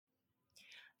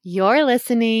You're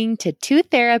listening to Two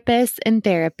Therapists in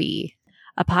Therapy,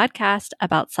 a podcast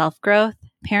about self-growth,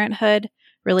 parenthood,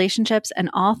 relationships, and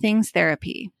all things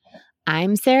therapy.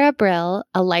 I'm Sarah Brill,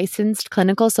 a licensed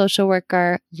clinical social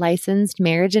worker, licensed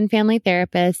marriage and family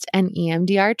therapist, and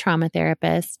EMDR trauma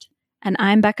therapist. And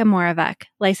I'm Becca Moravec,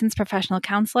 licensed professional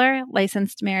counselor,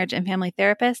 licensed marriage and family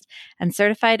therapist, and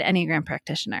certified Enneagram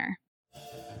practitioner.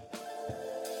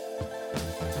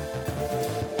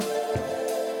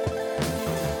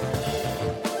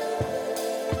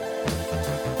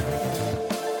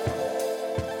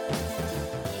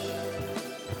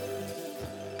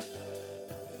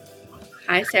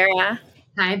 Hi, Sarah.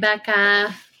 Hi,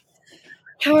 Becca.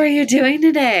 How are you doing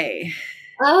today?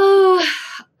 Oh,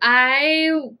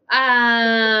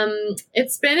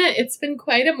 it's been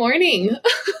quite a morning.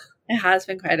 It has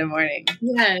been quite a morning.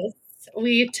 Yes.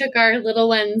 We took our little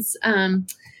ones to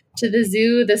the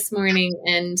zoo this morning,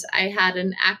 and I had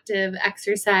an active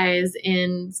exercise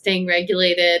in staying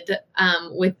regulated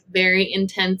with very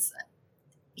intense,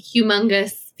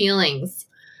 humongous feelings.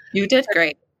 You did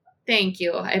great. Thank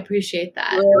you. I appreciate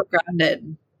that. You were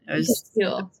grounded. It was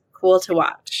cool to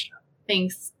watch.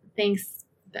 Thanks,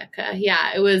 Becca.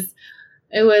 Yeah, it was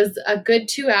a good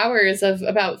 2 hours of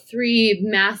about 3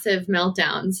 massive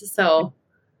meltdowns. So,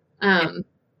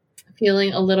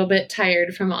 feeling a little bit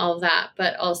tired from all of that,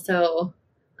 but also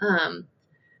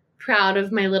proud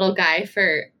of my little guy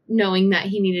for knowing that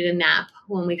he needed a nap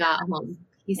when we got home.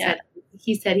 He said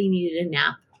he needed a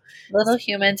nap. Little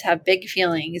humans have big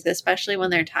feelings, especially when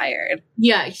they're tired.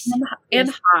 Yeah.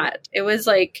 And hot. It was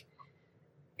like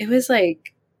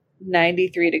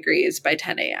 93 degrees by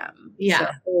 10 a.m.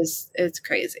 Yeah. So it's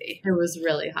crazy. It was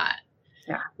really hot.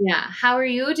 Yeah. Yeah. How are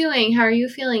you doing? How are you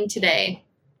feeling today?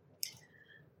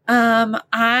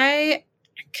 I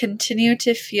continue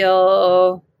to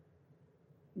feel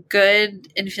good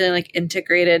and feeling like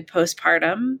integrated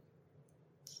postpartum.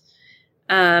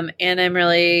 And I'm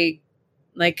really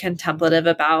like contemplative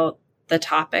about the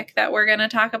topic that we're going to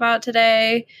talk about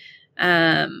today,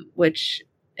 which,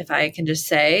 if I can just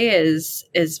say, is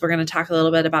we're going to talk a little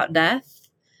bit about death,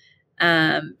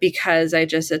 because I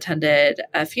just attended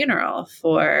a funeral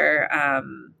for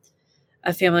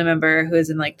a family member who is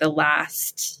in like the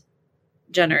last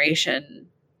generation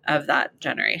of that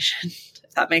generation,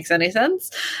 if that makes any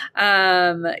sense,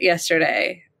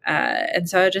 yesterday. And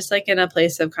so just like in a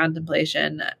place of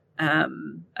contemplation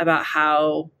about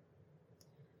how,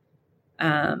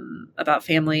 about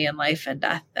family and life and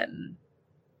death and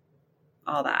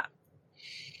all that.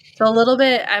 So I'm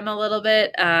a little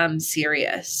bit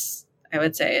serious, I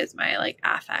would say, is my like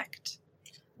affect.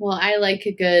 Well, I like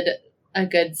a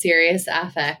good serious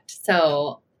affect.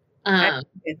 So, I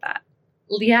appreciate that.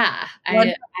 Yeah,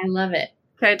 I love it.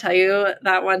 Can I tell you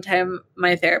that one time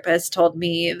my therapist told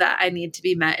me that I need to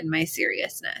be met in my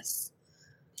seriousness?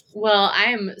 Well,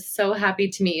 I'm so happy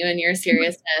to meet you in your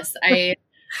seriousness. I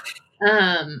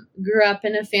grew up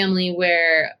in a family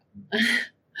where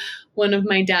one of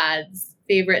my dad's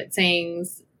favorite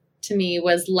sayings to me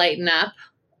was "lighten up,"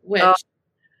 which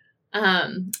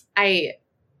I,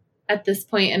 at this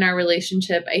point in our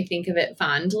relationship, I think of it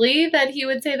fondly that he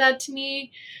would say that to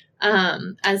me.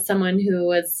 As someone who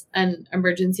was an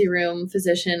emergency room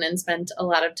physician and spent a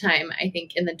lot of time, I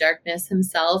think, in the darkness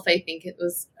himself, I think it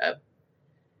was a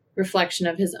reflection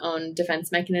of his own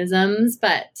defense mechanisms.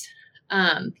 But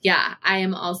I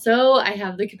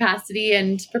have the capacity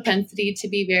and propensity to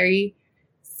be very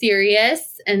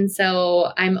serious. And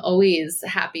so I'm always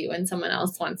happy when someone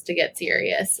else wants to get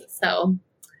serious. So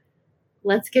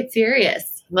let's get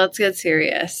serious.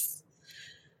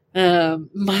 I'm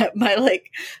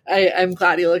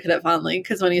glad you look at it fondly,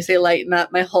 because when you say lighten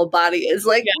up, my whole body is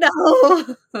like,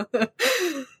 no.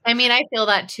 I mean, I feel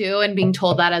that too. And being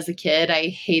told that as a kid, I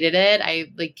hated it.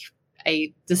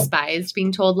 I despised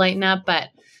being told lighten up,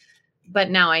 but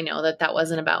now I know that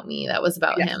wasn't about me. That was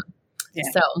about him. Yeah.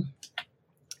 So,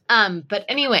 but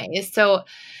anyway, so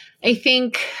I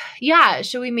think,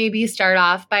 should we maybe start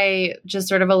off by just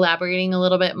sort of elaborating a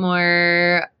little bit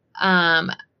more,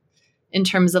 in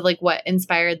terms of like what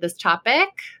inspired this topic?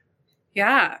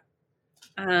 Yeah.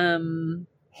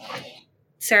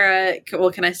 Sarah,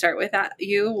 can I start with that?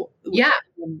 Yeah.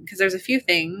 Because there's a few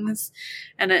things.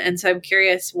 And so I'm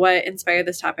curious, what inspired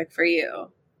this topic for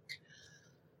you?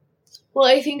 Well,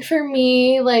 I think for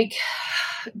me, like,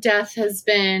 death has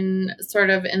been sort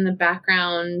of in the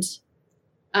background.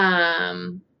 I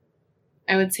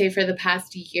would say for the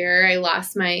past year, I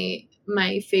lost my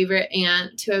favorite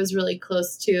aunt who I was really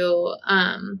close to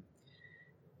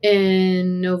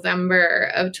in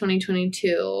November of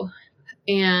 2022.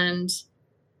 And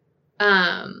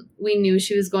we knew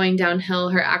she was going downhill.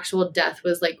 Her actual death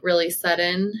was like really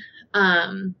sudden.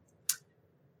 But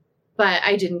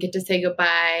I didn't get to say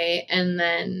goodbye. And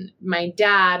then my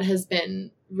dad has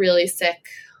been really sick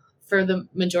for the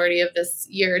majority of this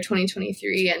year,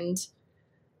 2023, and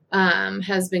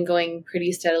has been going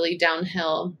pretty steadily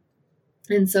downhill.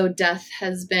 And so death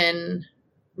has been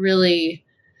really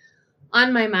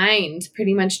on my mind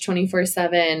pretty much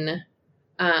 24/7.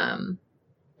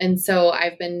 And so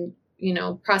I've been,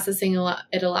 processing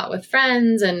it a lot with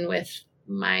friends and with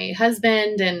my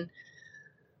husband. And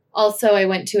also I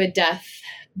went to a death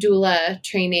doula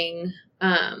training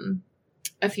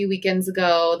a few weekends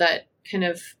ago that kind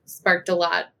of sparked a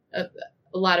lot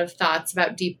of thoughts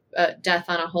about deep death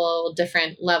on a whole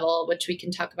different level, which we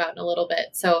can talk about in a little bit.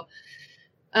 So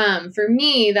for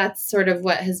me, that's sort of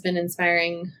what has been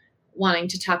inspiring, wanting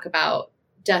to talk about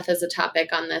death as a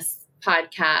topic on this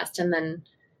podcast. And then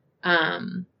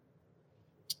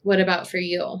what about for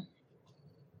you?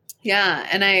 Yeah.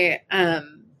 And I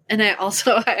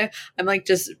also, I'm like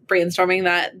just brainstorming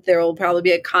that there will probably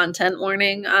be a content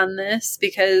warning on this,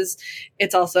 because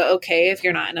it's also okay if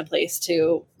you're not in a place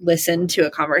to listen to a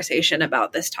conversation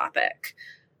about this topic.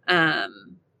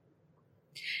 And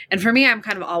for me, I'm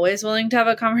kind of always willing to have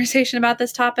a conversation about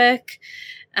this topic.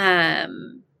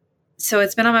 So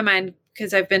it's been on my mind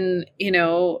because I've been,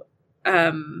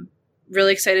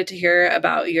 really excited to hear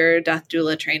about your death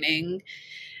doula training.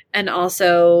 And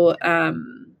also,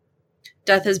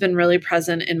 death has been really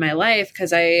present in my life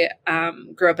because I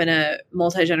grew up in a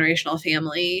multi-generational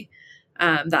family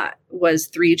that was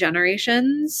 3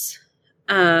 generations.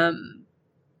 When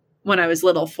I was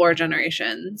little, 4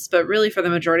 generations, but really for the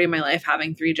majority of my life,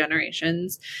 having 3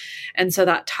 generations. And so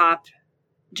that top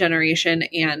generation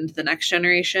and the next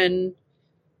generation,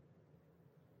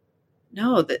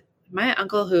 that my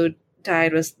uncle who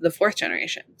died was the 4th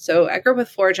generation. So I grew up with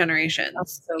 4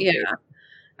 generations. So yeah.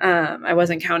 I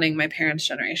wasn't counting my parents'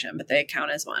 generation, but they count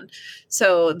as one.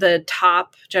 So the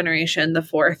top generation, the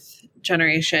 4th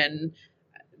generation,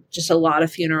 just a lot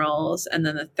of funerals. And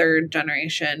then the 3rd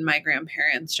generation, my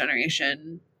grandparents'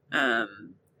 generation,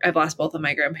 I've lost both of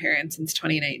my grandparents since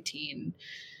 2019.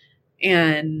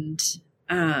 And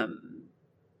so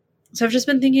I've just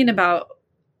been thinking about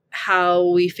how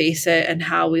we face it and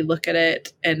how we look at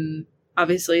it. And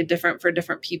obviously different for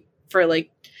different people, for like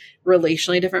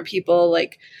relationally different people.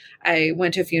 Like I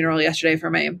went to a funeral yesterday for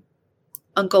my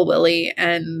Uncle Willie,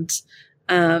 and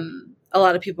a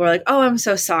lot of people were like, "Oh, I'm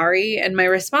so sorry." And my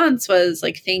response was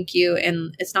like, "Thank you."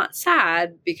 And it's not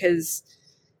sad because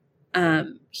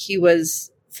he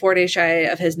was 4 days shy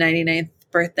of his 99th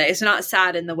birthday. So not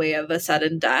sad in the way of a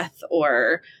sudden death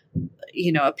or,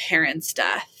 a parent's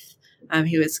death.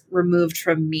 He was removed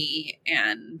from me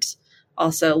and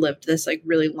also lived this like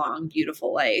really long,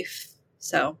 beautiful life.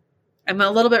 So I'm a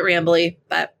little bit rambly,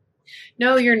 but.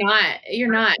 No, you're not.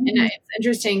 You're not. And it's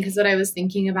interesting because what I was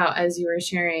thinking about as you were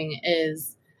sharing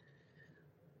is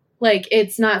like,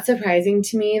 it's not surprising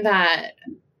to me that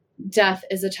death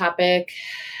is a topic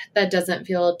that doesn't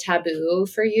feel taboo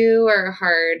for you or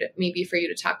hard maybe for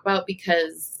you to talk about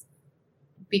because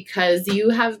you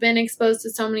have been exposed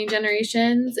to so many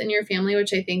generations in your family,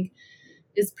 which I think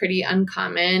is pretty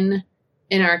uncommon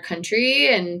in our country,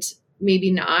 and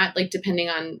maybe not, like depending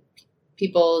on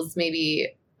people's maybe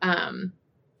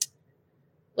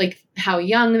like how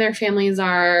young their families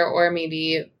are, or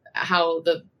maybe how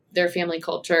their family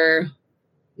culture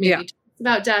maybe talks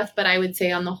about death. But I would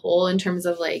say on the whole, in terms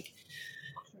of like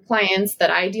clients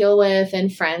that I deal with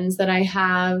and friends that I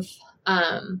have,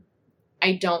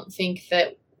 I don't think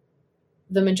that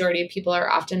the majority of people are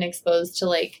often exposed to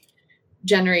like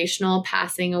generational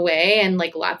passing away and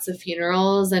like lots of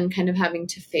funerals and kind of having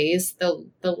to face the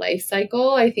life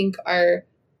cycle. I think our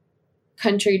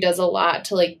country does a lot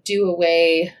to like do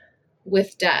away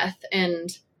with death. And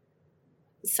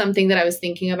something that I was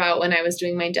thinking about when I was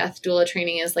doing my death doula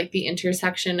training is like the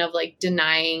intersection of like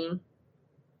denying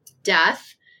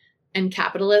death and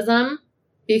capitalism,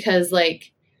 because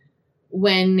like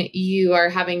when you are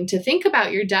having to think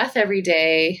about your death every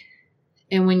day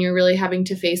and when you're really having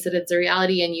to face it, it's a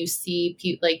reality, and you see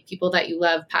people that you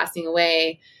love passing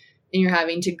away and you're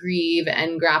having to grieve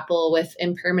and grapple with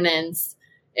impermanence,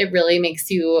 it really makes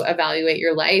you evaluate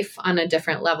your life on a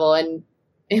different level. And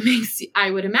it makes,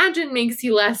 I would imagine, makes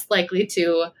you less likely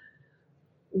to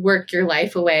work your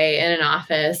life away in an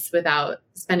office without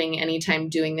spending any time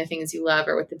doing the things you love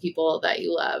or with the people that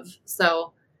you love.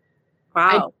 So Wow.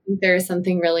 I think there's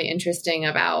something really interesting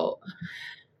about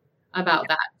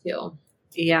that too.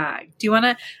 Yeah.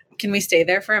 Can we stay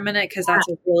there for a minute? Because that's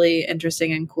a really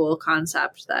interesting and cool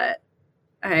concept that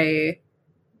I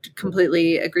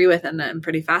completely agree with, and I'm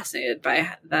pretty fascinated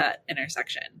by that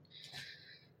intersection.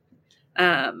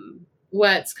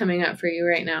 What's coming up for you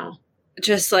right now?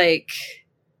 Just like,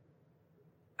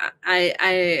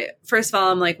 I first of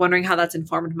all, I'm like wondering how that's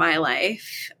informed my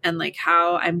life and like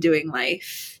how I'm doing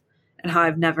life and how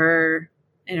I've never,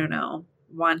 I don't know,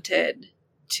 wanted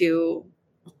to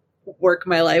work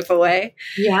my life away.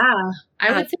 Yeah.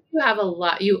 I would say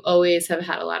you always have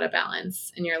had a lot of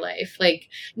balance in your life. Like,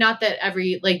 not that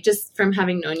just from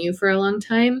having known you for a long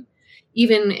time,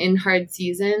 even in hard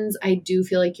seasons, I do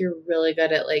feel like you're really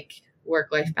good at like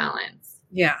work-life balance.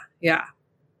 Yeah. Yeah.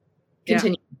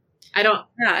 Continue.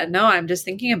 Yeah. No, I'm just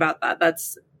thinking about that.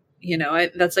 That's,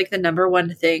 that's like the number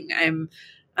one thing.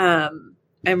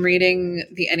 I'm reading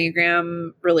the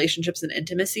Enneagram Relationships and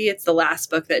Intimacy. It's the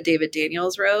last book that David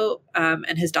Daniels wrote.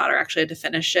 And his daughter actually had to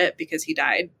finish it because he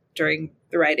died during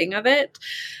the writing of it.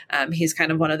 He's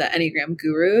kind of one of the Enneagram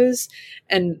gurus.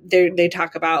 And they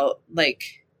talk about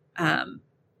like,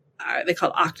 they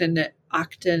call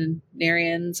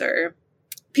octogenarians or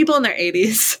people in their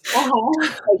 80s.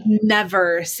 Uh-huh. Like,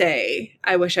 never say,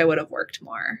 I wish I would have worked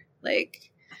more.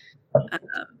 Like,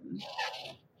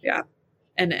 yeah.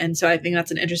 And so I think that's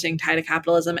an interesting tie to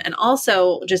capitalism. And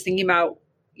also just thinking about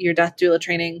your death doula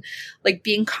training, like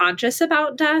being conscious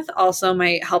about death also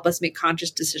might help us make conscious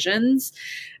decisions.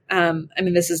 I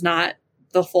mean, this is not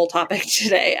the full topic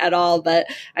today at all, but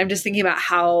I'm just thinking about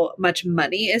how much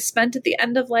money is spent at the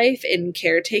end of life in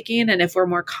caretaking. And if we're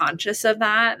more conscious of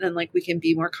that, then like we can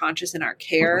be more conscious in our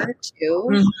care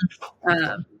too.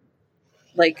 Mm-hmm.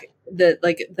 Like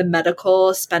the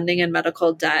medical spending and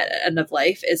medical debt at end of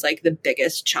life is like the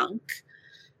biggest chunk.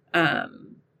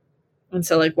 And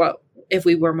so like what if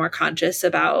we were more conscious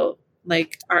about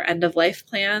like our end of life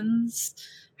plans,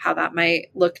 how that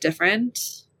might look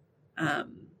different.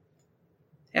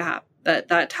 Yeah,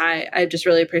 that tie, I just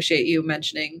really appreciate you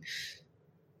mentioning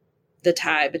the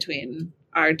tie between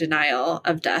our denial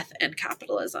of death and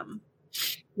capitalism.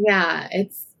 Yeah,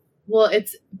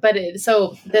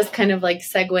 so this kind of like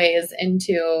segues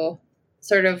into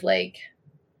sort of like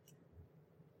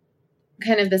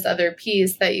kind of this other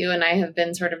piece that you and I have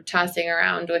been sort of tossing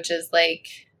around, which is like,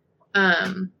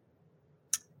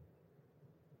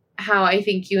 how I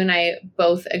think you and I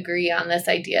both agree on this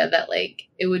idea that like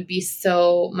it would be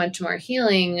so much more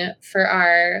healing for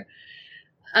our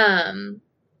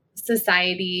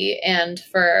society and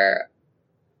for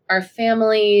our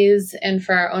families and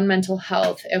for our own mental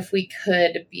health if we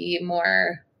could be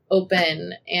more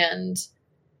open and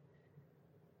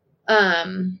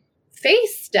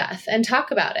face death and talk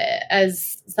about it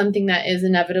as something that is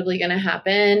inevitably going to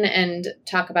happen and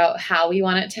talk about how we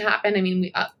want it to happen. I mean,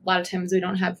 a lot of times we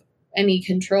don't have any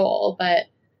control, but,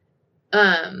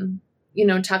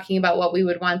 talking about what we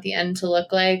would want the end to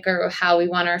look like or how we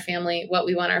want what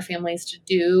we want our families to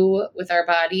do with our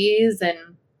bodies and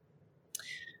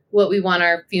what we want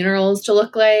our funerals to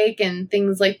look like and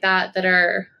things like that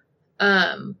are,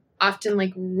 often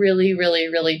like really, really,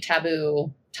 really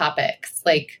taboo topics.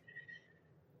 Like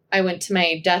I went to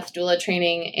my death doula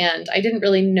training and I didn't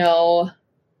really know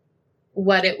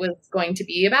what it was going to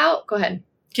be about. Go ahead.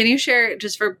 Can you share,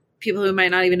 just for people who might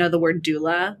not even know the word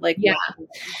doula, like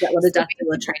what a death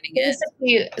doula training is?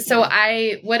 So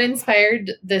what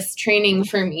inspired this training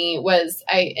for me was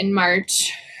in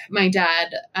March, my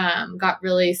dad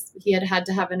he had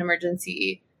to have an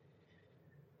emergency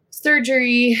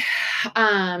surgery,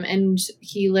 and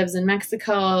he lives in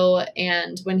Mexico.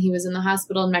 And when he was in the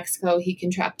hospital in Mexico, he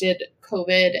contracted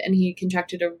COVID and he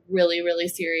contracted a really, really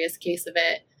serious case of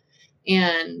it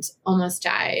and almost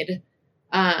died.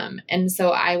 And so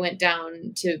I went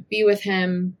down to be with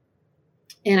him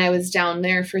and I was down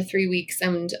there for 3 weeks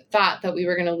and thought that we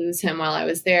were going to lose him while I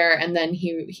was there. And then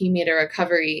he made a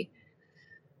recovery.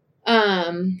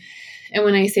 And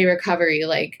when I say recovery,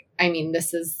 like, I mean,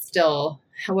 this is still,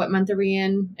 what month are we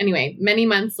in? Anyway, many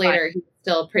months later, he's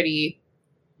still pretty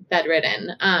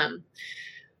bedridden,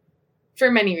 for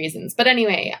many reasons. But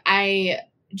anyway, I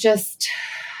just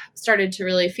started to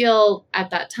really feel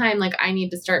at that time like I need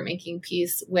to start making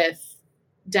peace with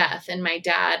death. And my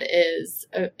dad is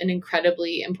an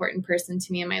incredibly important person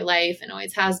to me in my life and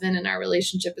always has been. And our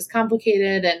relationship is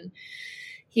complicated. And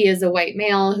he is a white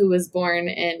male who was born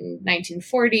in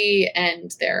 1940.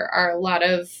 And there are a lot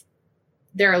of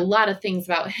things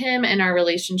about him and our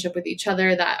relationship with each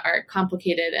other that are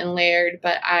complicated and layered.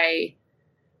 But I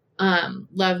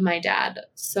love my dad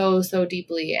so, so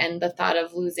deeply. And the thought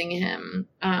of losing him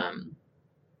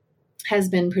has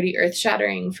been pretty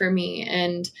earth-shattering for me.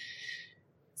 And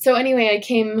so anyway, I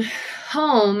came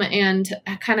home and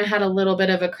I kind of had a little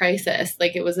bit of a crisis.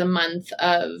 Like it was a month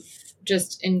of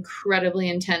just incredibly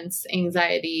intense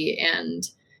anxiety and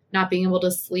not being able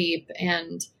to sleep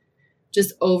and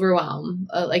just overwhelm,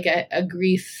 like a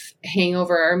grief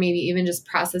hangover, or maybe even just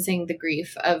processing the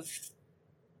grief of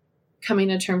coming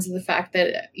to terms with the fact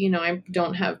that, I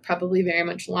don't have probably very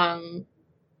much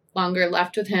longer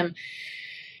left with him.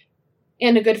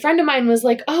 And a good friend of mine was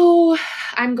like, "Oh,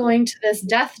 I'm going to this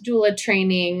death doula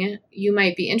training. You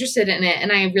might be interested in it."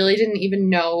 And I really didn't even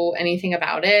know anything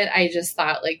about it. I just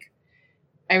thought, like,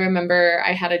 I remember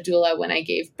I had a doula when I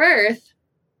gave birth,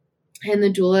 and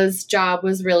the doula's job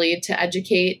was really to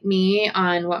educate me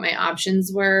on what my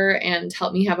options were and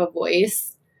help me have a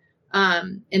voice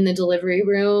in the delivery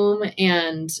room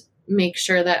and make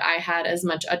sure that I had as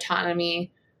much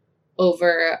autonomy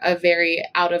over a very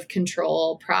out of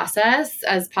control process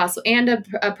as possible, and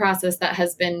a process that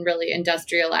has been really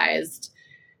industrialized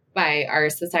by our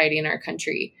society and our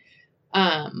country,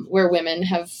 where women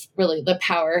have really, the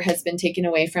power has been taken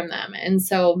away from them. And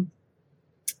so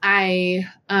I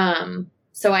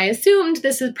assumed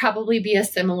this would probably be a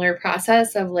similar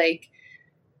process of like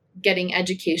getting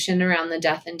education around the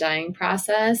death and dying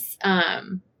process,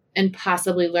 and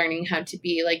possibly learning how to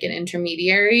be like an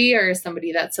intermediary or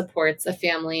somebody that supports a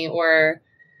family or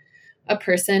a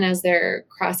person as they're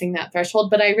crossing that threshold.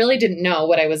 But I really didn't know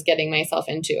what I was getting myself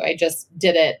into. I just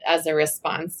did it as a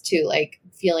response to like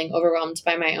feeling overwhelmed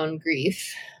by my own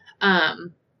grief.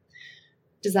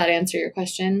 Does that answer your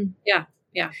question? Yeah.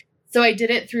 Yeah. So I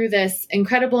did it through this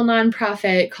incredible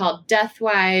nonprofit called Death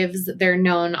Wives. They're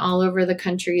known all over the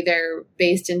country. They're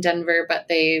based in Denver, but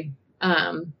they're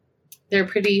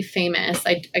pretty famous.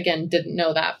 I, again, didn't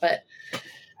know that, but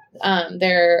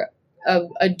they're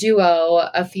a duo,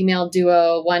 a female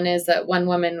duo. One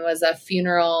woman was a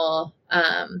funeral.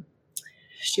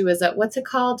 She was what's it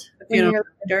called? Funeral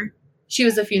director. She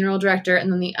was a funeral director.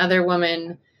 And then the other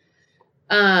woman,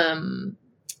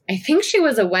 I think she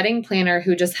was a wedding planner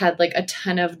who just had like a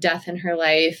ton of death in her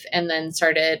life and then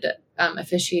started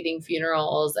officiating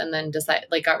funerals, and then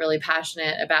got really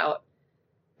passionate about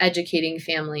educating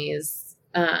families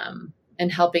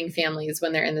and helping families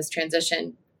when they're in this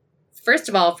transition. First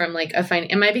of all, from like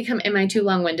am I too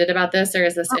long-winded about this, or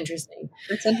is this interesting?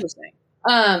 It's interesting.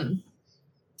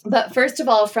 But first of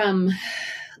all, from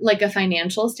like a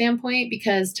financial standpoint,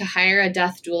 because to hire a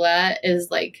death doula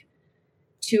is like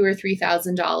 $2,000 or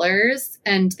 $3,000,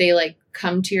 and they like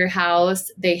come to your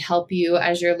house. They help you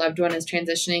as your loved one is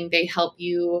transitioning. They help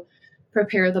you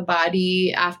prepare the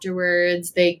body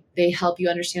afterwards. They help you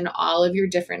understand all of your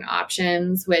different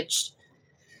options, which,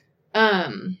 I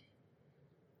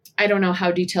don't know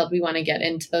how detailed we want to get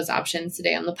into those options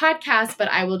today on the podcast,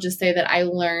 but I will just say that I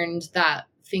learned that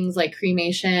things like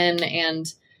cremation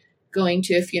and going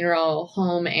to a funeral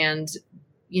home and,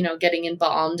 getting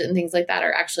embalmed and things like that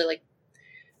are actually like,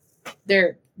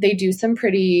 they do some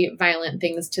pretty violent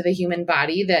things to the human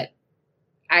body that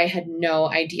I had no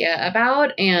idea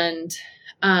about. And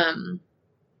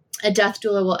a death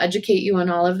doula will educate you on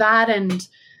all of that and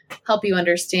help you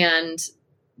understand,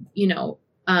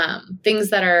 things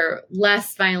that are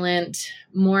less violent,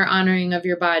 more honoring of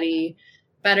your body,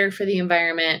 better for the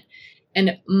environment,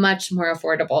 and much more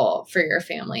affordable for your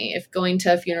family. If going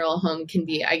to a funeral home can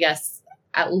be, I guess,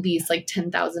 at least like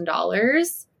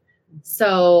 $10,000.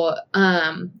 So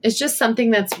it's just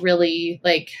something that's really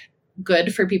like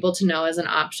good for people to know as an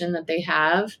option that they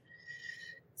have.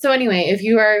 So anyway, if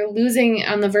you are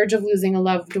on the verge of losing a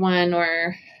loved one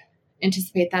or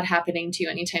anticipate that happening to you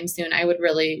anytime soon, I would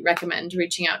really recommend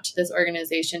reaching out to this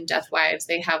organization, Death Wives.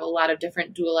 They have a lot of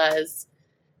different doulas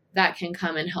that can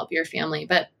come and help your family.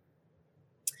 But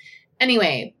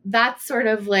anyway, that's sort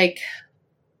of like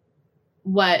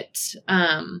what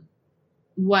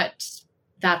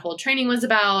that whole training was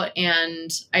about.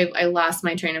 And I lost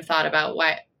my train of thought about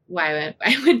why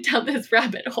I went down this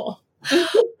rabbit hole. How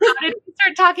did we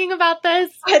start talking about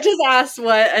this? I just asked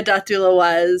what a death doula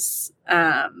was.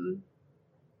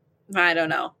 I don't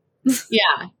know.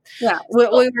 Yeah. Yeah. We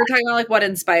were talking about like what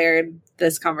inspired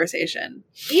this conversation.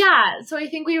 Yeah. So I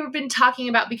think we've been talking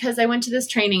about, because I went to this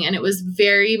training and it was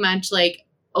very much like,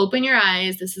 open your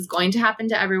eyes. This is going to happen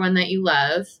to everyone that you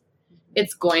love.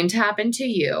 It's going to happen to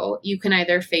you. You can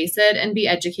either face it and be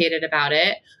educated about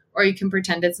it, or you can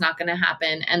pretend it's not going to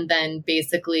happen and then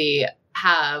basically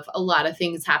have a lot of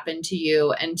things happen to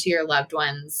you and to your loved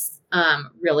ones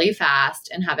really fast,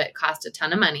 and have it cost a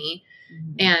ton of money,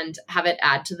 mm-hmm. and have it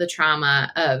add to the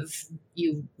trauma of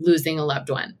you losing a loved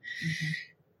one. Mm-hmm.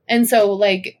 And so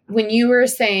like when you were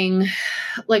saying,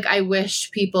 like, I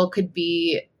wish people could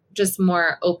be just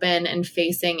more open and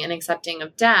facing and accepting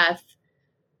of death,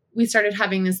 we started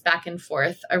having this back and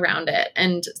forth around it.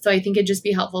 And so I think it'd just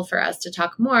be helpful for us to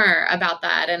talk more about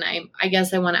that. And I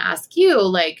guess I want to ask you,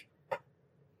 like,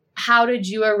 how did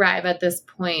you arrive at this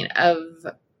point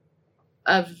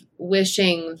of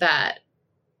wishing that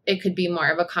it could be more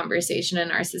of a conversation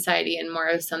in our society and more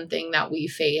of something that we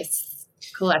face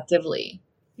collectively?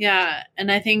 Yeah.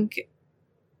 And I think,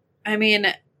 I mean,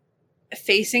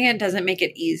 facing it doesn't make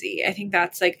it easy. I think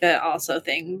that's like the also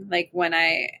thing, like when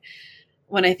I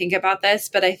think about this,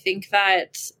 but I think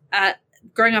that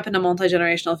growing up in a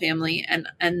multi-generational family and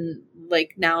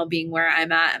like now being where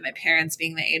I'm at and my parents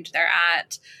being the age they're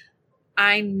at,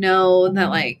 I know that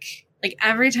like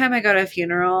every time I go to a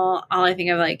funeral, all I think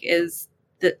of like is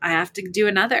that I have to do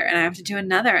another and I have to do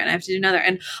another and I have to do another.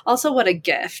 And also what a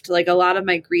gift. Like a lot of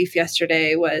my grief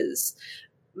yesterday was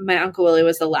my Uncle Willie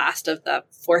was the last of the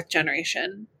fourth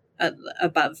generation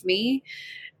above me.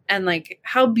 And like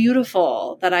how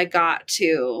beautiful that I got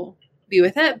to be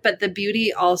with it. But the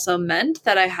beauty also meant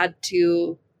that I had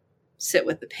to sit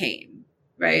with the pain,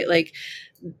 right? Like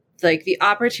the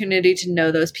opportunity to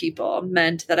know those people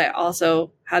meant that I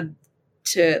also had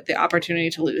the opportunity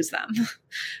to lose them,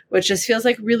 which just feels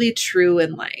like really true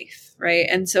in life, right?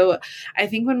 And so I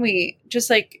think when we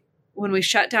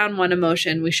shut down one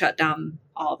emotion, we shut down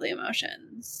all the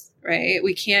emotions, right?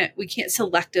 We can't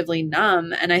selectively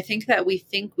numb. And I think that we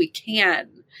think we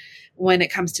can when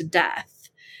it comes to death.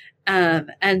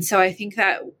 And so I think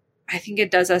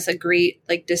it does us a great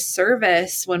like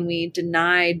disservice when we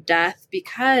deny death,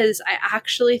 because I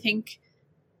actually think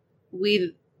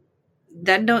we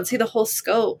then don't see the whole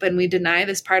scope and we deny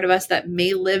this part of us that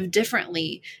may live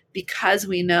differently because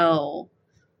we know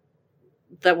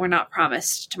that we're not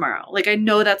promised tomorrow. Like, I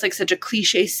know that's like such a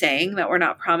cliche saying that we're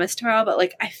not promised tomorrow, but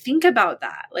like, I think about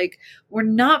that, like we're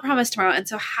not promised tomorrow. And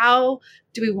so how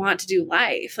do we want to do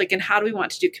life? Like, and how do we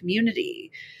want to do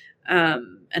community?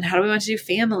 And how do we want to do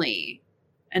family?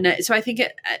 And so I think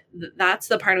that's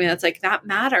the part of me that's like, that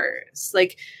matters.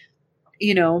 Like,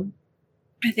 you know,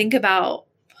 I think about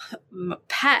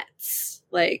pets,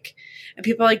 like, and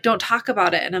people are like, don't talk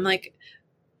about it. And I'm like,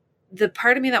 the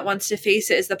part of me that wants to face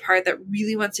it is the part that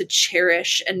really wants to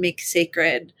cherish and make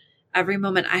sacred every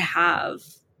moment I have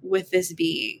with this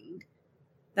being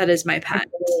that is my pet.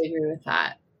 I totally agree with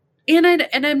that.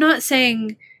 And I'm not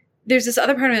saying there's this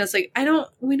other part of me that's like,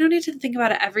 we don't need to think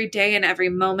about it every day and every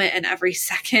moment and every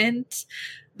second,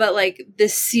 but like the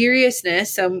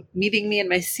seriousness. So meeting me and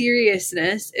my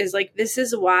seriousness is like, this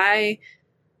is why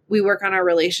we work on our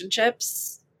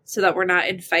relationships, so that we're not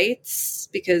in fights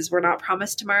because we're not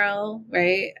promised tomorrow,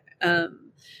 right?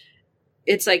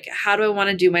 It's like, how do I want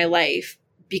to do my life?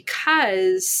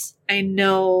 Because I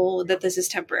know that this is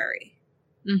temporary.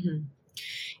 Mm-hmm.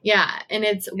 Yeah. And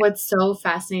it's what's so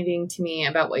fascinating to me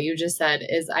about what you just said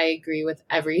is I agree with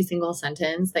every single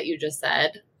sentence that you just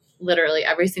said, literally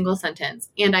every single sentence.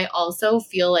 And I also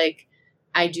feel like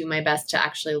I do my best to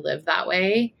actually live that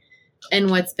way.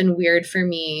 And what's been weird for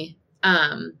me,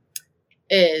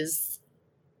 is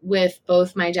with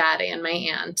both my dad and my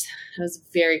aunt. I was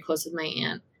very close with my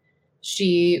aunt.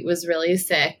 She was really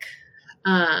sick.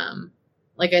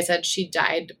 Like I said, she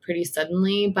died pretty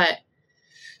suddenly, but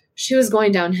she was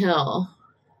going downhill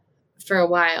for a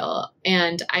while,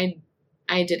 and I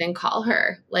didn't call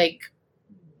her. Like,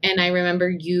 and I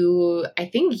remember I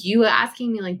think you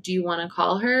asking me, like, do you want to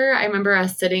call her? I remember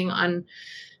us sitting on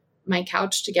my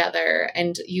couch together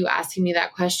and you asking me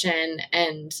that question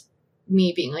and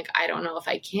me being like, I don't know if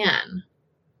I can.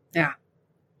 Yeah.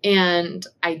 And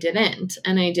I didn't.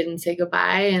 And I didn't say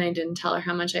goodbye, and I didn't tell her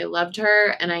how much I loved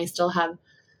her. And I still have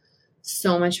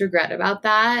so much regret about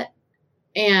that.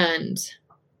 And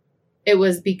it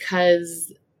was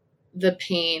because the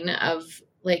pain of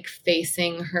like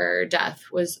facing her death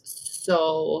was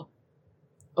so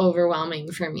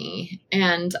overwhelming for me.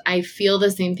 And I feel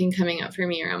the same thing coming up for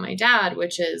me around my dad,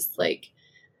 which is like,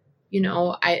 you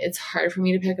know, it's hard for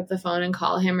me to pick up the phone and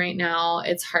call him right now.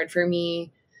 It's hard for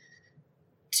me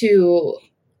to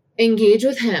engage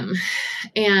with him.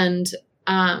 And,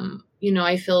 you know,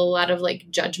 I feel a lot of like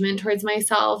judgment towards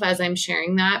myself as I'm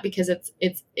sharing that, because it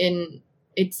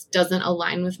doesn't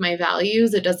align with my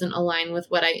values. It doesn't align with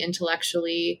what I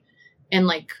intellectually and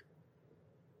like,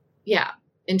 yeah,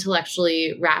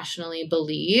 intellectually, rationally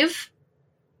believe.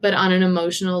 But on an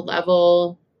emotional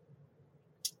level,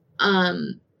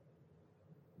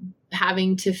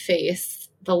 having to face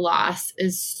the loss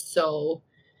is so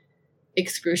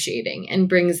excruciating and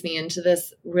brings me into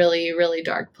this really, really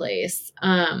dark place.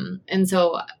 And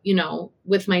so, you know,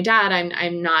 with my dad,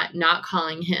 I'm not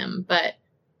calling him, but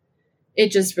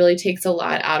it just really takes a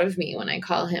lot out of me when I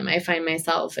call him. I find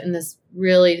myself in this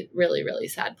really, really, really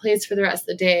sad place for the rest of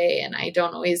the day. And I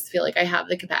don't always feel like I have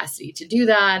the capacity to do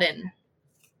that. And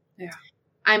yeah,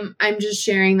 I'm just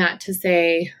sharing that to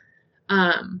say,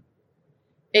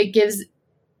 it gives,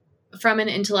 from an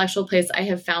intellectual place, I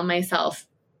have found myself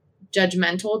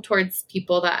judgmental towards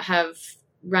people that have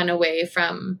run away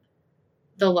from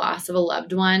the loss of a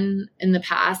loved one in the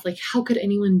past. Like, how could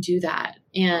anyone do that?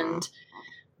 And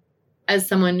as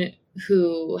someone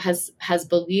who has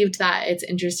believed that, it's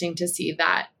interesting to see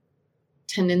that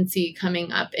tendency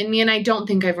coming up in me. And I don't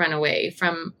think I've run away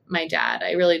from my dad.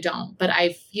 I really don't. But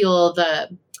I feel the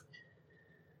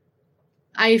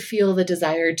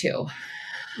desire to.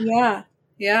 Yeah.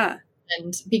 Yeah.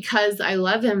 And because I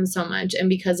love him so much, and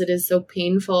because it is so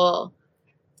painful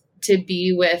to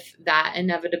be with that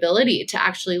inevitability, to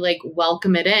actually like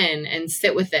welcome it in and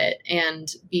sit with it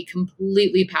and be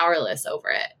completely powerless over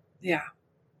it. Yeah.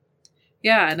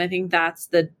 Yeah. And I think that's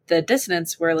the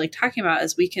dissonance we're like talking about,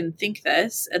 is we can think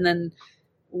this, and then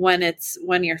when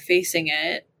you're facing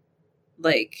it,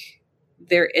 like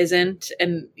there isn't,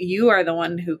 and you are the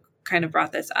one who kind of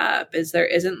brought this up, is there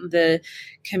isn't the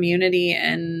community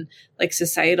and like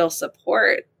societal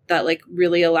support that like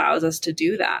really allows us to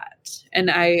do that. And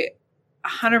I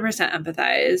 100%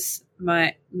 empathize.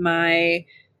 My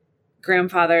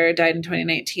grandfather died in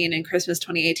 2019, and Christmas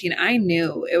 2018, I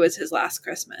knew it was his last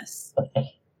Christmas.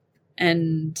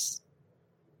 And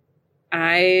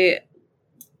a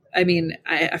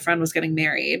friend was getting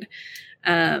married,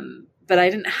 but I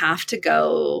didn't have to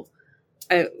go.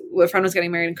 A friend was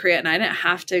getting married in Korea, and I didn't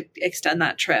have to extend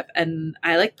that trip. And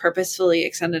I like purposefully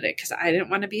extended it because I didn't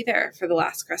want to be there for the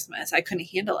last Christmas. I couldn't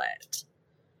handle it.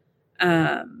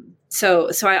 So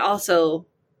I also,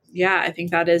 yeah, I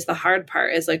think that is the hard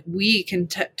part, is like we can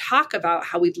talk about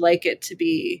how we'd like it to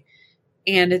be,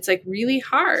 and it's like really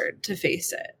hard to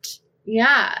face it.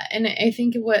 Yeah. And I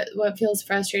think what feels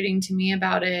frustrating to me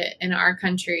about it in our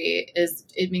country is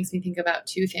it makes me think about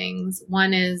two things.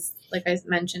 One is, like I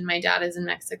mentioned, my dad is in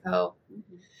Mexico.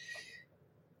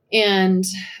 And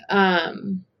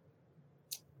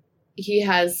he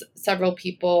has several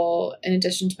people, in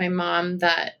addition to my mom,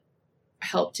 that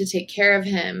help to take care of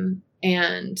him.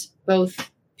 And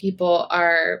both people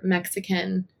are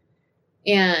Mexican.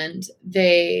 And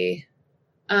they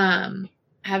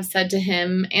have said to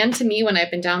him and to me when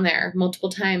I've been down there multiple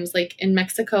times, like in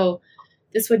Mexico,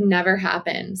 this would never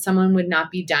happen. Someone would not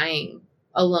be dying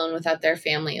alone without their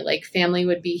family. Like family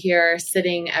would be here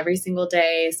sitting every single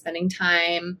day, spending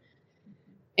time.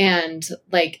 And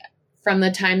like from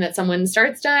the time that someone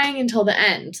starts dying until the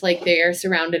end, like they are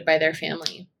surrounded by their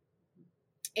family.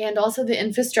 And also the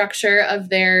infrastructure of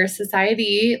their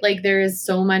society, like there is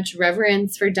so much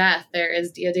reverence for death. There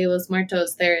is Dia de los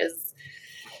Muertos.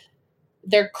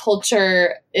 Their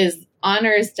culture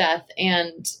honors death,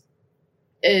 and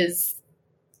it's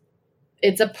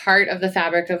a part of the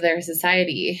fabric of their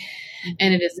society.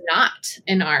 And it is not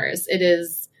in ours. It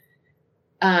is,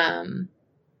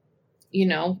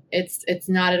 it's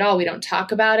not at all. We don't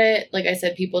talk about it. Like I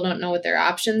said, people don't know what their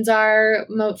options are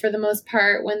for the most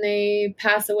part when they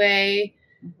pass away.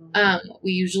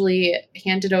 We usually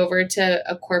hand it over to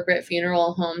a corporate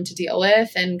funeral home to deal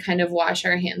with and kind of wash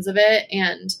our hands of it.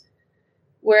 And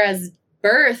whereas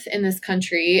birth in this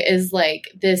country is like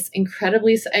this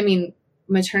incredibly,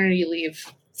 maternity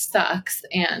leave sucks,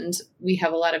 and we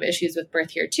have a lot of issues with birth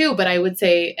here too. But I would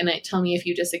say, and tell me if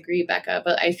you disagree, Becca,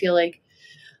 but I feel like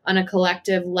on a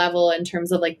collective level, in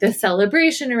terms of like the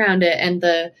celebration around it and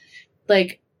the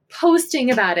like posting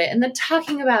about it and the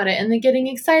talking about it and the getting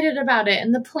excited about it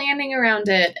and the planning around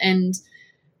it and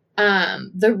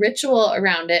the ritual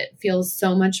around it feels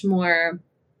so much more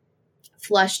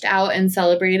flushed out and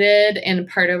celebrated and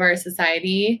part of our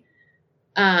society.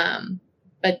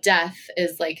 But death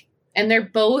is like, and they're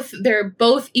both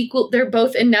equal. They're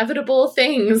both inevitable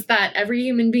things that every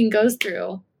human being goes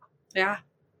through. Yeah.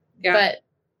 Yeah. But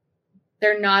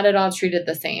they're not at all treated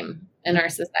the same in our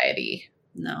society.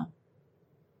 No.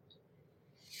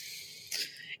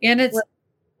 And it's,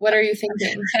 what are you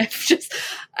thinking?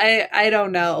 I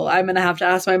don't know. I'm going to have to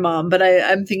ask my mom, but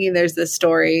I'm thinking there's this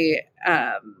story,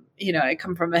 I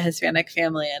come from a Hispanic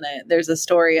family, and there's a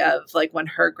story of like when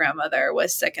her grandmother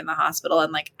was sick in the hospital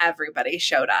and like everybody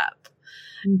showed up,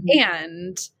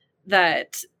 and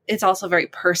that it's also very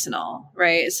personal,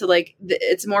 right? So like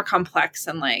it's more complex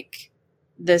than like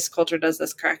this culture does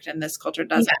this correct and this culture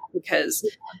doesn't, because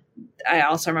I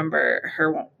also remember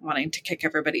her wanting to kick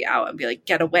everybody out and be like,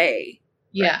 get away.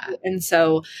 Yeah. Right? And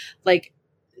so like,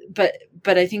 but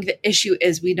I think the issue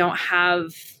is we don't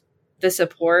have the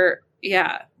support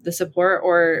the support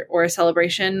or a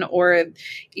celebration, or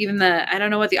even I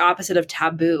don't know what the opposite of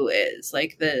taboo is,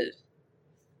 like the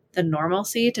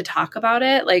normalcy to talk about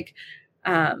it. Like,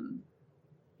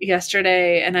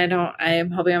 yesterday, and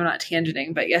I'm hoping I'm not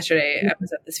tangenting, but yesterday I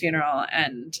was at this funeral,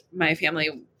 and my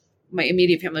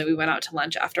immediate family, we went out to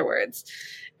lunch afterwards,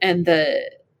 and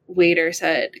the waiter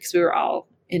said, because we were all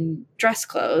in dress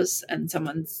clothes, and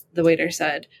the waiter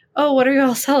said, "Oh, what are you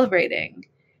all celebrating?"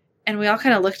 And we all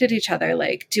kind of looked at each other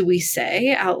like, do we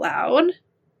say out loud?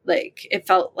 Like, it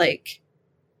felt like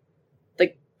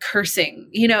cursing,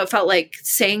 it felt like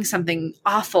saying something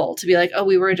awful to be like, oh,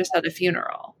 we were just at a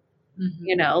funeral.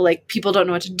 Mm-hmm. Like, people don't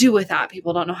know what to do with that.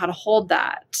 People don't know how to hold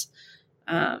that.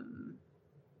 And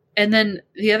then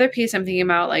the other piece I'm thinking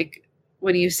about, like,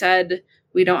 when you said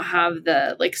we don't have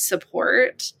the, like,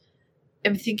 support,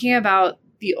 I'm thinking about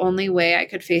the only way I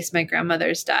could face my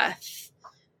grandmother's death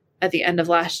at the end of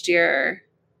last year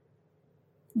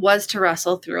was to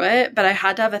wrestle through it, but I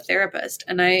had to have a therapist,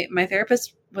 and my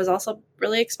therapist was also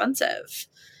really expensive.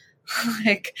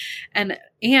 and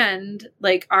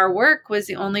our work was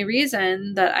the only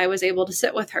reason that I was able to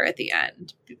sit with her at the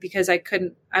end, because I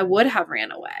would have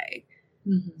ran away.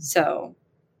 Mm-hmm. So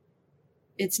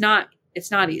it's not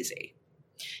easy.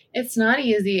 It's not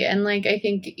easy. And like, I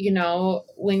think,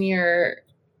 when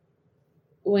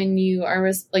you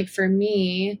are like, for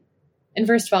me, and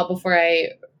first of all, before I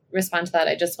respond to that,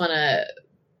 I just want to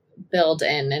build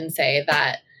in and say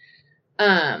that,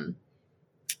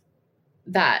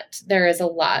 that there is a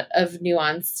lot of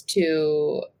nuance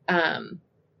to,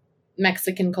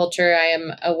 Mexican culture. I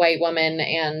am a white woman,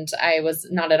 and I was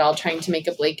not at all trying to make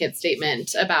a blanket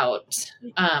statement about,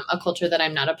 a culture that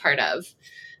I'm not a part of.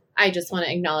 I just want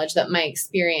to acknowledge that my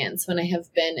experience when I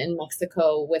have been in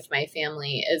Mexico with my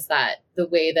family is that the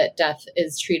way that death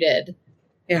is treated,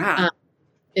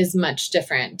 is much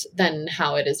different than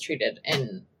how it is treated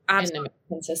in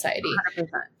American society.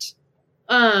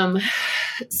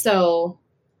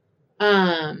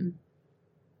 100%.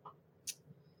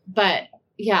 But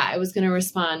yeah, I was going to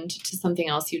respond to something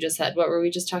else you just said. What were we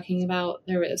just talking about?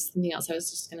 There was something else I was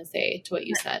just going to say to what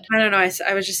you said. I don't know.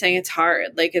 I was just saying it's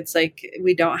hard. Like, it's like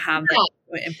we don't have that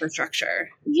infrastructure.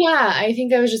 Yeah, I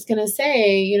think I was just going to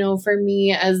say, for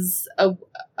me as a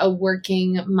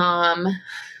working mom,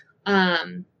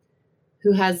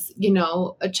 who has,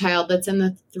 a child that's in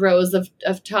the throes of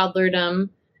toddlerdom,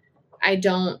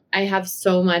 I have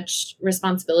so much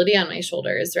responsibility on my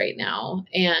shoulders right now.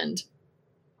 And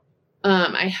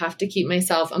I have to keep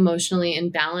myself emotionally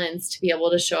in balance to be able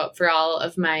to show up for all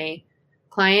of my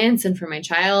clients and for my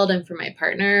child and for my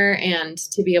partner, and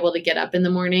to be able to get up in the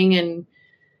morning and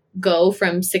go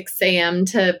from 6 a.m.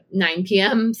 to 9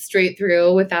 p.m. straight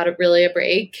through without a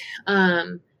break.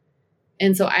 And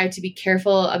so I have to be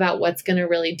careful about what's going to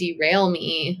really derail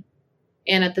me.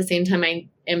 And at the same time, I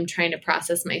am trying to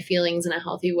process my feelings in a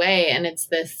healthy way. And it's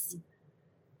this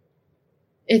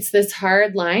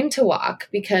hard line to walk,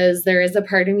 because there is a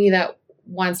part of me that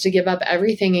wants to give up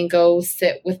everything and go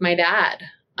sit with my dad,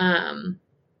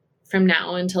 from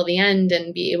now until the end,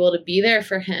 and be able to be there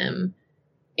for him.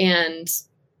 And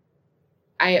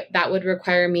that would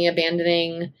require me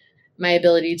abandoning my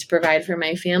ability to provide for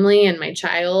my family and my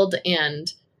child.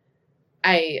 And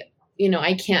I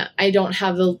don't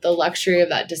have the luxury of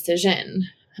that decision.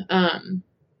 And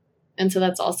so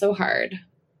that's also hard.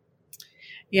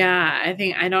 Yeah,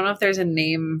 I don't know if there's a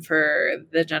name for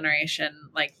the generation,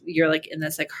 like, you're like in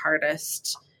this like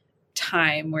hardest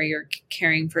time where you're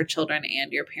caring for children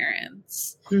and your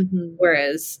parents. Mm-hmm.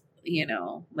 Whereas,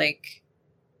 like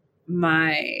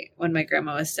when my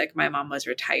grandma was sick, my mom was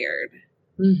retired.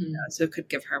 Mm-hmm. So it could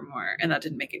give her more, and that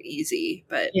didn't make it easy,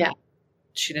 but yeah,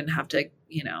 she didn't have to,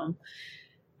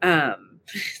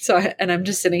 so, and I'm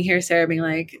just sitting here, Sarah, being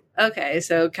like, okay,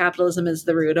 so capitalism is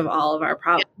the root of all of our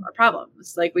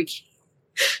problems. Like, we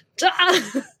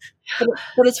can't,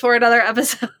 but it's for another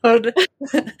episode.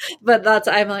 But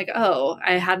I'm like, oh,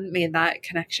 I hadn't made that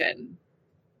connection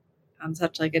on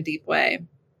such like a deep way.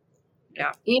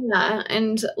 Yeah. Yeah.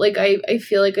 And like, I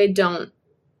feel like I don't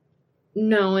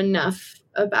know enough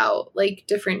about like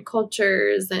different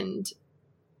cultures and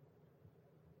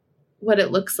what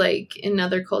it looks like in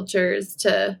other cultures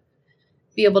to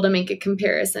be able to make a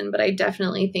comparison. But I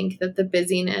definitely think that the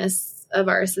busyness of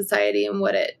our society and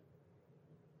what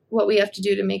we have to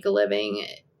do to make a living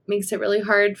makes it really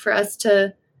hard for us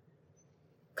to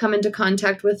come into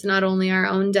contact with not only our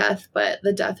own death, but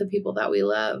the death of people that we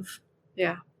love.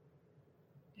 Yeah.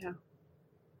 Yeah.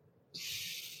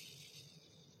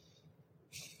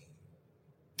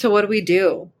 So what do we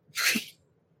do?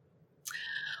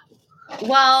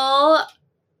 Well,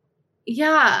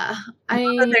 Yeah.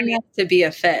 Not that there needs to be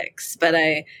a fix, but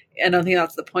I don't think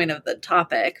that's the point of the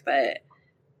topic, but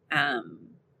I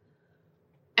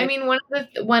mean, one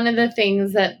of the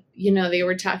things that, they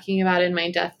were talking about in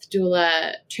my death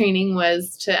doula training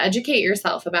was to educate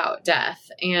yourself about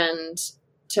death and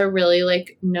to really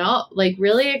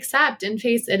really accept and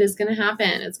face it is going to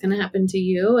happen. It's going to happen to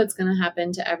you. It's going to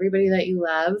happen to everybody that you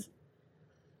love.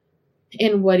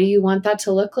 And what do you want that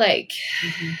to look like?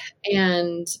 Mm-hmm.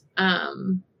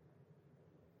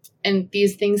 And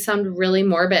these things sound really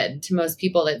morbid to most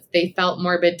people. They felt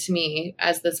morbid to me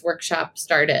as this workshop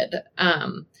started.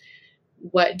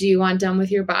 What do you want done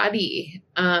with your body?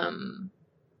 Do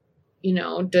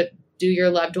your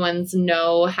loved ones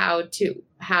know how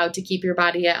to keep your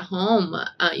body at home?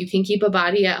 You can keep a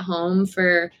body at home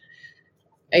for,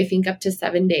 I think, up to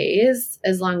 7 days,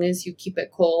 as long as you keep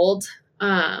it cold.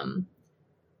 And,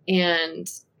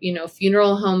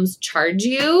 funeral homes charge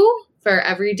you for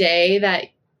every day that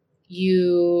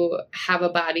you have a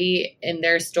body in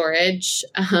their storage,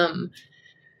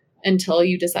 until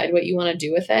you decide what you want to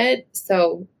do with it.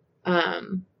 So,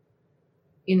 and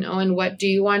what do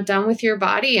you want done with your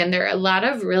body? And there are a lot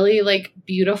of really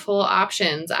beautiful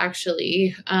options,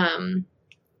 actually.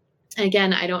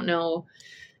 Again, I don't know.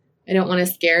 I don't want to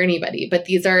scare anybody, but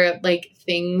these are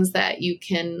things that you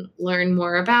can learn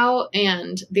more about,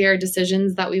 and they are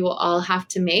decisions that we will all have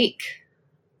to make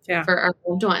for our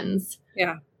loved ones.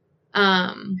 Yeah.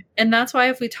 And that's why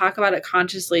if we talk about it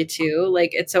consciously too,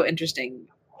 it's so interesting,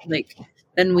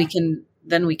 then we can,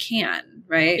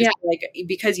 right? Yeah. So,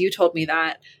 because you told me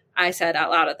that, I said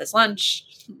out loud at this lunch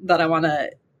that I want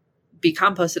to be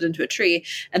composted into a tree.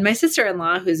 And my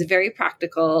sister-in-law, who's very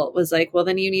practical, was like, well,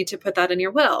 then you need to put that in your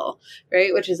will,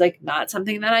 right? Which is not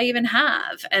something that I even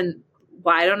have. And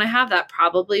why don't I have that?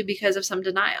 Probably because of some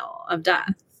denial of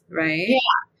death, right? Yeah.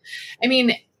 I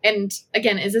mean, and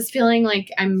again, is this feeling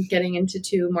like I'm getting into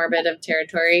too morbid of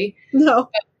territory? No.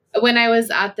 But when I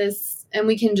was at this, and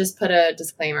we can just put a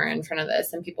disclaimer in front of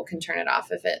this and people can turn it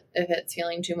off if it's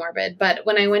feeling too morbid. But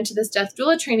when I went to this death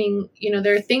doula training,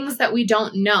 there are things that we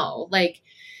don't know. Like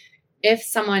if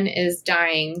someone is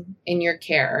dying in your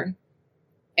care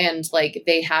and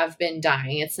they have been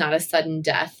dying, it's not a sudden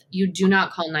death. You do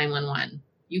not call 911.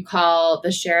 You call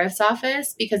the sheriff's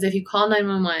office, because if you call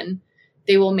 911,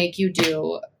 they will make you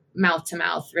do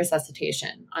mouth-to-mouth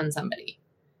resuscitation on somebody.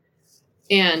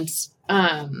 And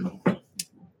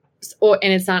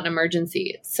it's not an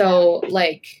emergency. So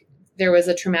there was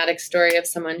a traumatic story of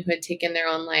someone who had taken their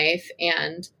own life,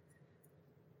 and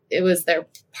it was their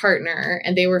partner,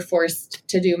 and they were forced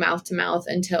to do mouth to mouth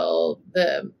until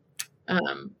the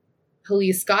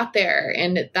police got there.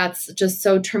 And that's just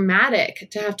so traumatic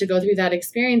to have to go through that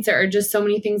experience. There are just so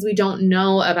many things we don't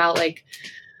know about,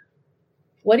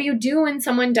 what do you do when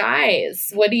someone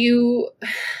dies?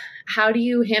 How do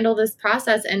you handle this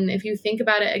process? And if you think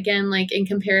about it again, in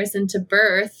comparison to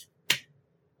birth,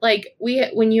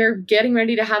 when you're getting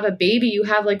ready to have a baby, you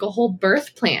have a whole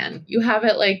birth plan. You have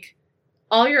it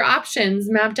all your options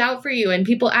mapped out for you, and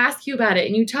people ask you about it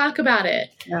and you talk about it.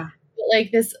 Yeah.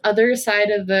 But this other side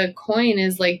of the coin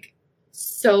is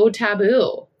so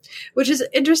taboo. Which is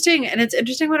interesting. And it's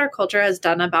interesting what our culture has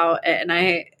done about it. And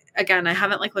I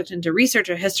haven't looked into research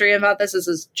or history about this. This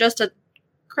is just a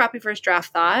crappy first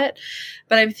draft thought,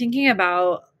 but I'm thinking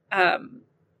about, as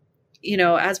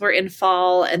we're in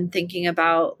fall and thinking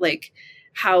about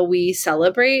how we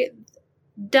celebrate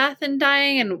death and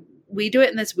dying, and we do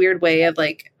it in this weird way of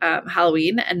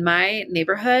Halloween, and my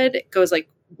neighborhood goes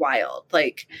wild,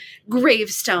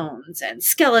 gravestones and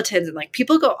skeletons, and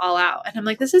people go all out. And I'm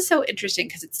this is so interesting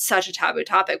because it's such a taboo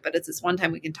topic, but it's this one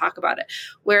time we can talk about it.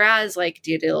 Whereas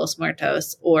Dia de los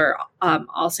Muertos or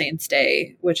All Saints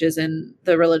Day, which is in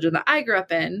the religion that I grew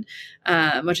up in,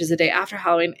 which is the day after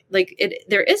Halloween,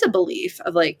 there is a belief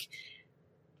of a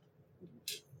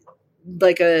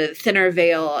thinner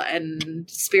veil and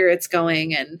spirits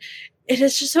going. And it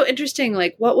is just so interesting.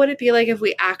 What would it be if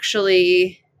we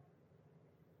actually,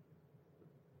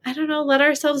 I don't know, let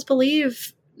ourselves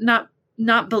believe, not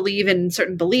believe in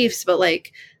certain beliefs, but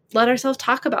let ourselves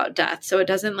talk about death so it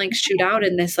doesn't shoot out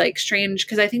in this strange,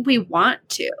 because I think we want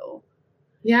to.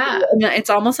 Yeah. And it's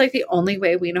almost the only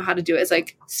way we know how to do it is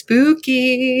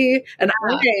spooky. And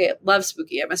I love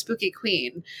spooky. I'm a spooky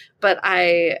queen, but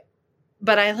I'm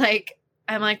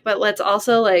but let's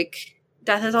also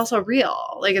death is also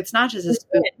real. It's not just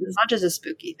a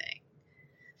spooky thing.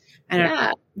 I don't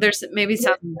know. There's maybe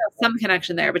some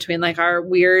connection there between our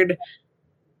weird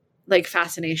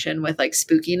fascination with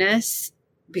spookiness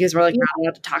because we're like not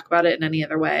allowed to talk about it in any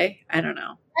other way. I don't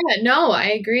know. Yeah, no, I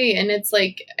agree. And it's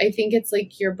like, I think it's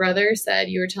like your brother said,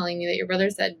 you were telling me that your brother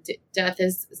said death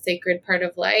is a sacred part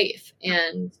of life.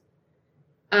 And,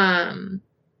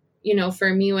 you know,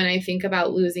 for me, when I think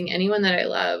about losing anyone that I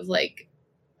love, like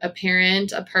a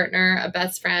parent, a partner, a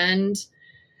best friend,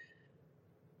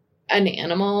 an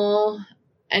animal,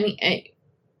 I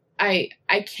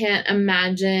can't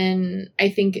imagine, I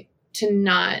think to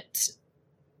not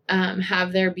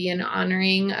have there be an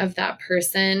honoring of that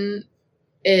person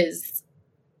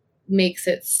makes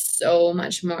it so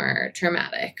much more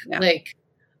traumatic. Yeah. Like,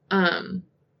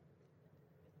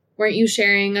 weren't you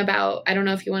sharing about, I don't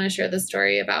know if you want to share the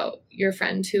story about your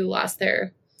friend who lost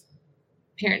their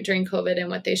parent during COVID and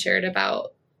what they shared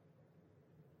about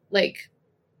like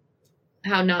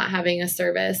how not having a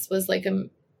service was like do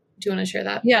you want to share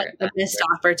that? Yeah, a missed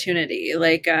opportunity.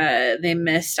 Like they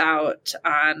missed out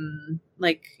on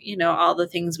like, you know, all the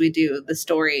things we do, the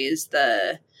stories,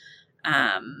 the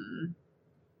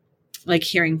like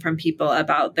hearing from people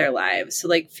about their lives. So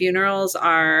like funerals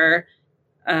are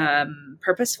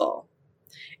purposeful.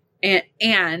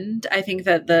 And I think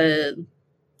that the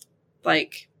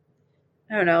like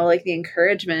I don't know, like the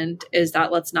encouragement is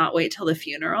that let's not wait till the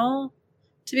funeral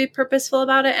to be purposeful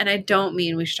about it. And I don't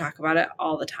mean we should talk about it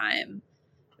all the time.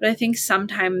 But I think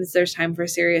sometimes there's time for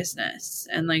seriousness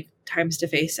and like times to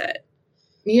face it.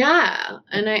 Yeah.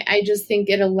 And I just think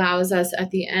it allows us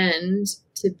at the end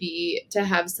to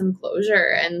have some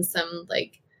closure and some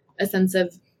like a sense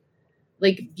of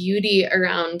like beauty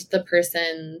around the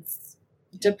person's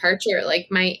departure. Like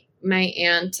my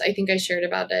aunt, I think I shared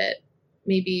about it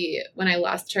maybe when I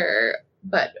lost her,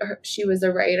 but she was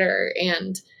a writer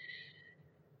and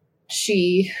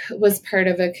she was part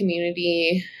of a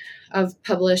community of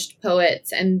published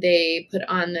poets, and they put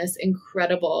on this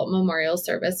incredible memorial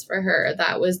service for her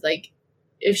that was like,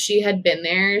 if she had been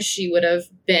there, she would have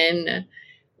been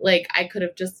like, I could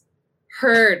have just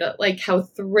heard like how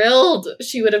thrilled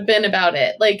she would have been about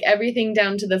it, like everything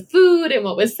down to the food and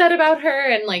what was said about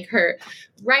her, and like her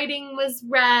writing was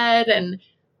read, and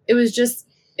it was just,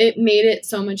 it made it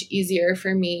so much easier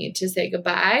for me to say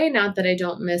goodbye. Not that I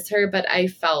don't miss her, but I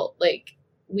felt like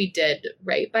we did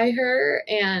right by her,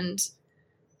 and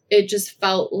it just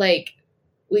felt like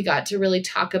we got to really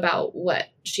talk about what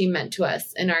she meant to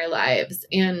us in our lives.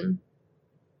 And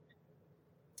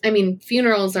I mean,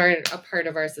 funerals are a part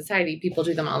of our society. People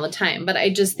do them all the time. But I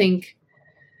just think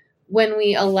when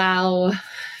we allow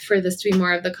for this to be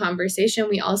more of the conversation,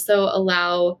 we also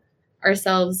allow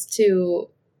ourselves to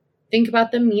think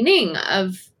about the meaning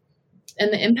of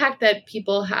and the impact that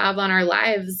people have on our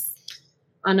lives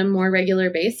on a more regular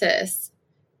basis.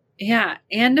 Yeah.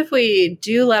 And if we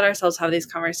do let ourselves have these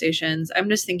conversations, I'm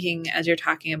just thinking as you're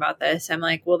talking about this, I'm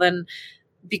like, well, then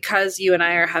because you and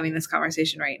I are having this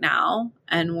conversation right now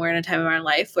and we're in a time of our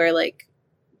life where like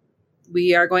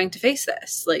we are going to face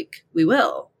this, like we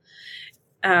will,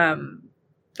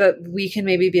 but we can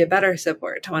maybe be a better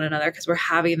support to one another because we're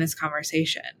having this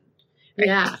conversation. Right?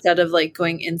 Yeah. Instead of like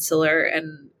going insular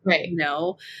and, right. You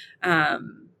know,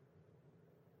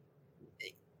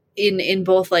 in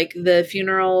both like the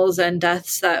funerals and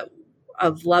deaths that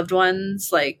of loved ones,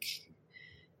 like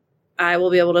I will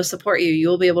be able to support you. You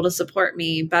will be able to support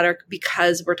me better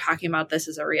because we're talking about this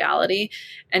as a reality.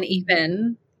 And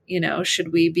even, you know,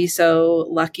 should we be so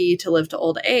lucky to live to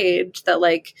old age that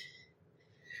like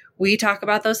we talk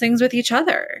about those things with each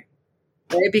other,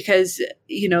 right? Because,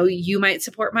 you know, you might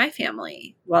support my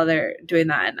family while they're doing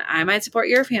that. And I might support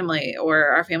your family, or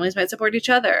our families might support each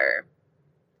other.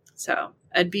 So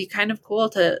it'd be kind of cool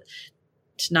to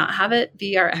not have it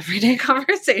be our everyday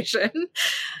conversation,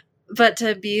 but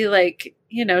to be like,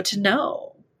 you know, to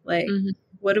know, like,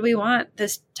 what do we want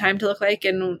this time to look like?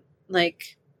 And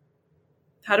like,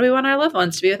 how do we want our loved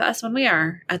ones to be with us when we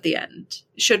are at the end?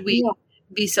 Should we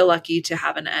be so lucky to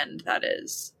have an end that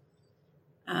is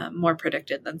more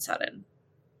predicted than sudden?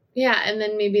 Yeah. And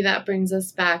then maybe that brings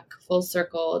us back full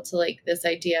circle to like this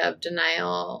idea of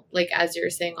denial. Like, as you're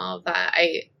saying all of that,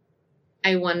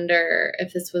 I wonder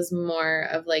if this was more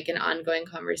of like an ongoing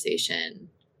conversation,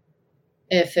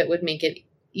 if it would make it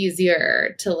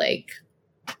easier to like,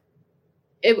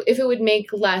 if it would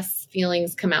make less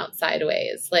feelings come out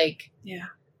sideways, like, yeah,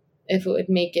 if it would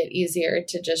make it easier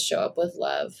to just show up with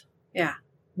love. Yeah.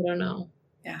 I don't know.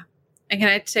 Yeah. And can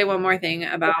I say one more thing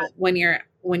about when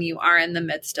you are in the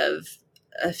midst of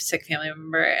a sick family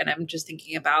member, and I'm just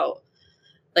thinking about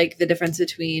like the difference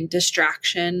between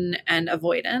distraction and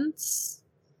avoidance.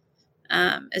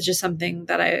 It's just something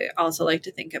that I also like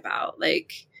to think about.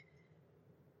 Like,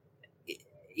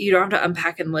 you don't have to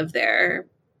unpack and live there.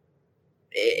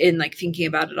 in like thinking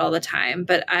about it all the time.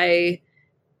 But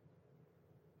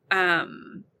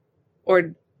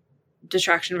or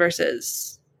distraction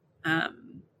versus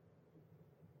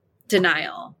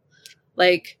denial.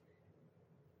 Like,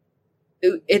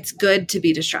 it's good to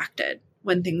be distracted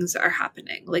when things are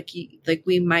happening. Like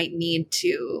we might need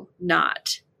to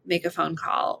not make a phone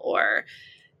call or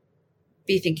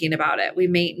be thinking about it. We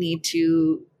may need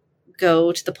to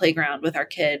go to the playground with our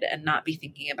kid and not be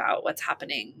thinking about what's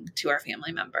happening to our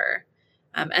family member.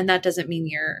 And that doesn't mean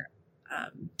you're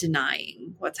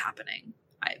denying what's happening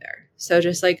either. So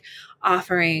just like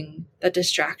offering that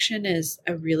distraction is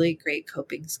a really great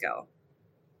coping skill,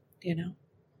 you know?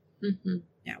 Mm-hmm.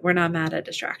 Yeah. We're not mad at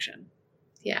distraction.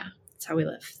 Yeah. That's how we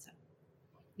live. So.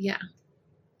 Yeah.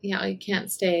 Yeah. You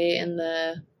can't stay in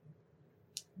the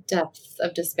depths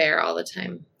of despair all the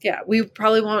time. Yeah. We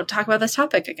probably won't talk about this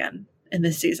topic again in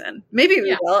this season. Maybe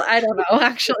we will. I don't know,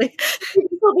 actually.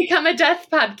 This will become a death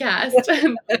podcast.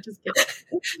 I'm just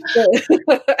kidding.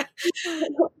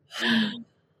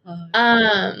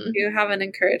 Do you have an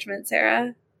encouragement,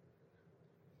 Sarah?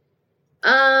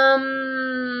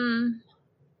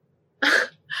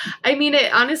 I mean,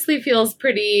 it honestly feels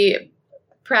pretty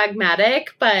pragmatic,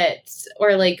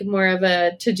 or like more of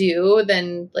a to do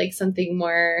than like something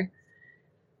more,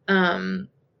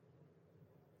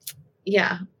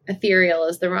 ethereal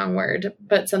is the wrong word,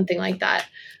 but something like that.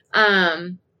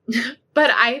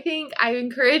 But I think I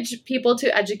encourage people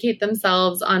to educate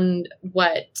themselves on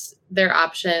what their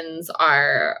options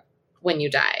are when you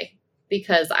die,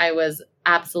 because I was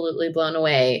absolutely blown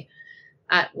away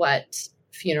at what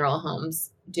funeral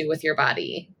homes do with your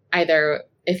body. Either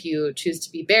if you choose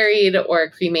to be buried or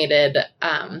cremated,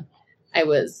 I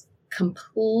was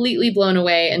completely blown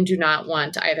away and do not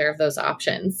want either of those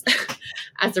options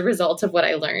as a result of what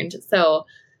I learned. So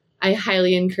I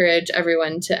highly encourage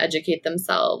everyone to educate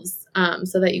themselves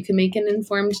so that you can make an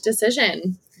informed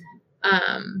decision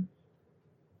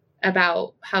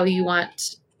about how you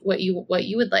want what you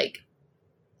would like.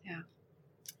 Yeah.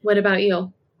 What about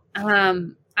you?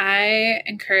 I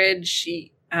encourage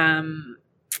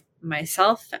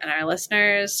myself and our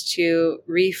listeners to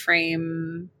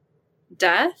reframe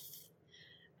death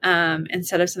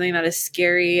instead of something that is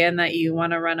scary and that you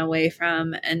want to run away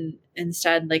from, and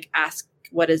instead like ask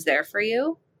what is there for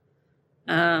you.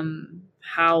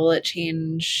 How will it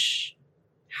change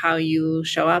how you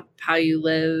show up, how you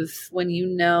live when you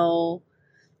know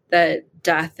that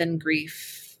death and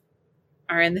grief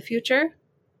are in the future,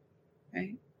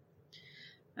 right?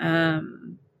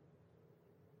 And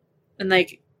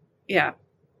like, yeah.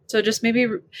 So just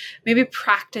maybe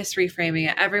practice reframing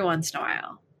it every once in a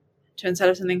while to, instead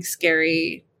of something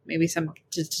scary, maybe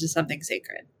to something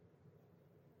sacred.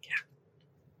 Yeah.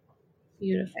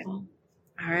 Beautiful. Okay.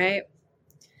 All right.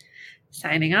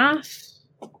 Signing off.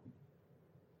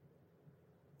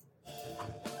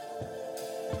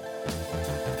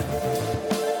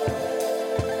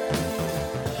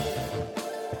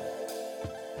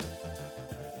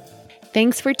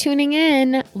 Thanks for tuning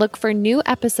in. Look for new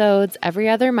episodes every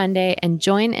other Monday and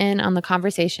join in on the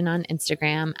conversation on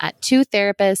Instagram at 2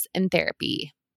 Therapists in Therapy.